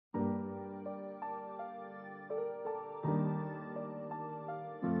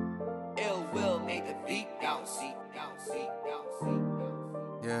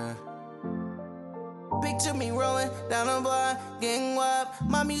Yeah. Picture me rolling down the block, getting wild.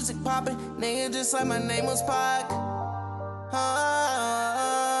 My music popping, nigga, just like my name was Pac.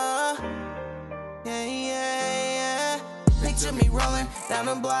 Yeah. Picture me rolling down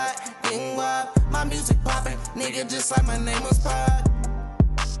the block, getting wild. My music popping, nigga, just like my name was Pac.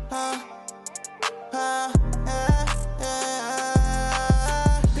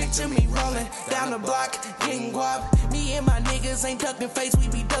 Picture me rolling down the block, getting guap. Me and my niggas ain't ducking face, we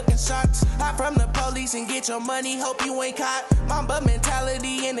be ducking shots. Hide from the police and get your money, hope you ain't caught. Mamba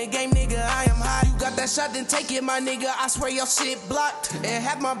mentality in the game, nigga, I am hot. You got that shot, then take it, my nigga, I swear your shit blocked. And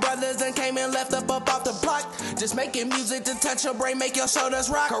half my brothers done came and left up off the block. Just making music to touch your brain, make your shoulders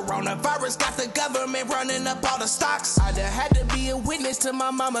rock. Coronavirus got the government running up all the stocks. I done had to be a witness to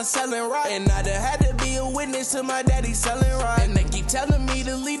my mama selling rock, and I done had to be a witness to my daddy selling rock. And they keep telling me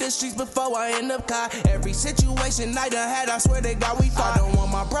to leave the streets before I end up caught. Every situation I done had, I swear to God we fought. I don't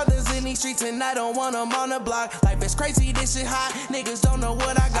want my brothers in these streets and I don't want them on the block. Life is crazy, this shit hot, niggas don't know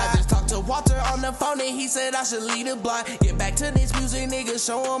what I got. I just talked to Walter on the phone and he said I should leave the block. Get back to this music, niggas,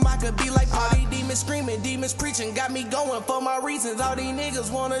 show them I could be like party. Demons screaming, demons preaching, got me going for my reasons. All these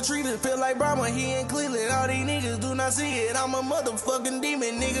niggas wanna treat it, feel like Brahma, he in Cleveland. All these niggas do not see it, I'm a motherfucking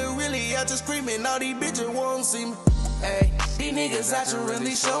demon. Nigga really out here screaming, all these bitches won't see me. Hey, these niggas out here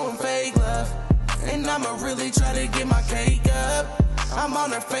really showing fake love, and I'ma really try to get my cake up. I'm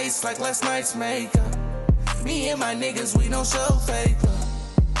on her face like last night's makeup. Me and my niggas, we don't show fake love.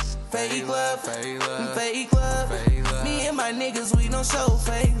 Fake love, fake love, fake love. Me and my niggas, we don't show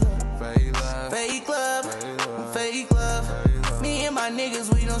fake love. Fake love, fake love, fake love. Me and my niggas,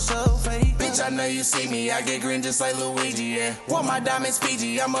 we don't show fake love. Bitch, I know you see me, I get green just like Luigi, yeah. Want my diamonds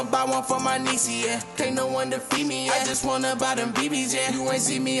Fiji, I'ma buy one for my niece, yeah. Can't no one defeat me, I just wanna buy them BBs, yeah. You ain't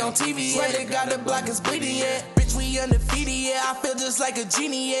see me on TV, yeah. Swear to God the block is bleeding, yeah. Bitch, we undefeated, yeah. I feel just like a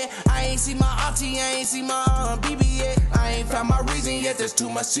genie, yeah. I ain't see my auntie, I ain't see my BB yet. I ain't found my reason yet, there's too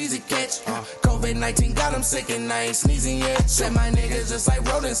much cheese to catch. COVID-19 got them sick and I ain't sneezing yet. Said my niggas just like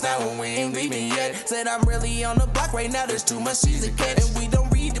rodents now when we ain't leaving yet. Said I'm really on the block right now, there's too much cheese to catch. And we don't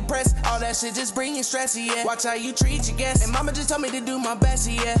read the press, all that shit just bringing stress, yeah. Watch how you treat your guests, and mama just told me to do my best,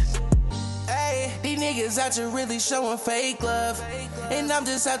 yeah. Hey, these niggas out here really showing fake love, and I'm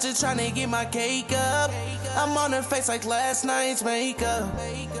just out here trying to get my cake up. I'm on her face like last night's makeup.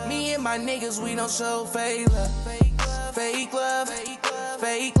 Me and my niggas, we don't show fake love. Fake love,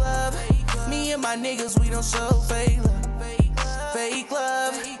 fake love. Me and my niggas, we don't show fake love. Fake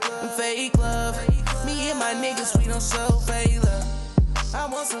love, fake love. Me and my niggas, we don't show fake love. I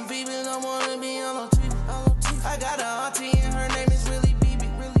want some people, don't wanna be on no TV. I got a auntie and her name is really BB.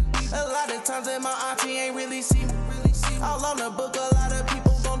 A lot of times that my auntie ain't really see me. All on the book, a lot of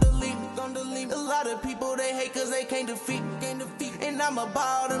people gon' delete me. A lot of people they hate cause they can't defeat me. And I'ma buy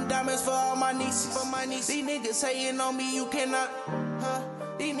all them diamonds for all my nieces. These niggas hating on me, you cannot.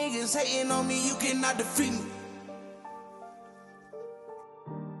 These niggas hating on me, you cannot defeat me.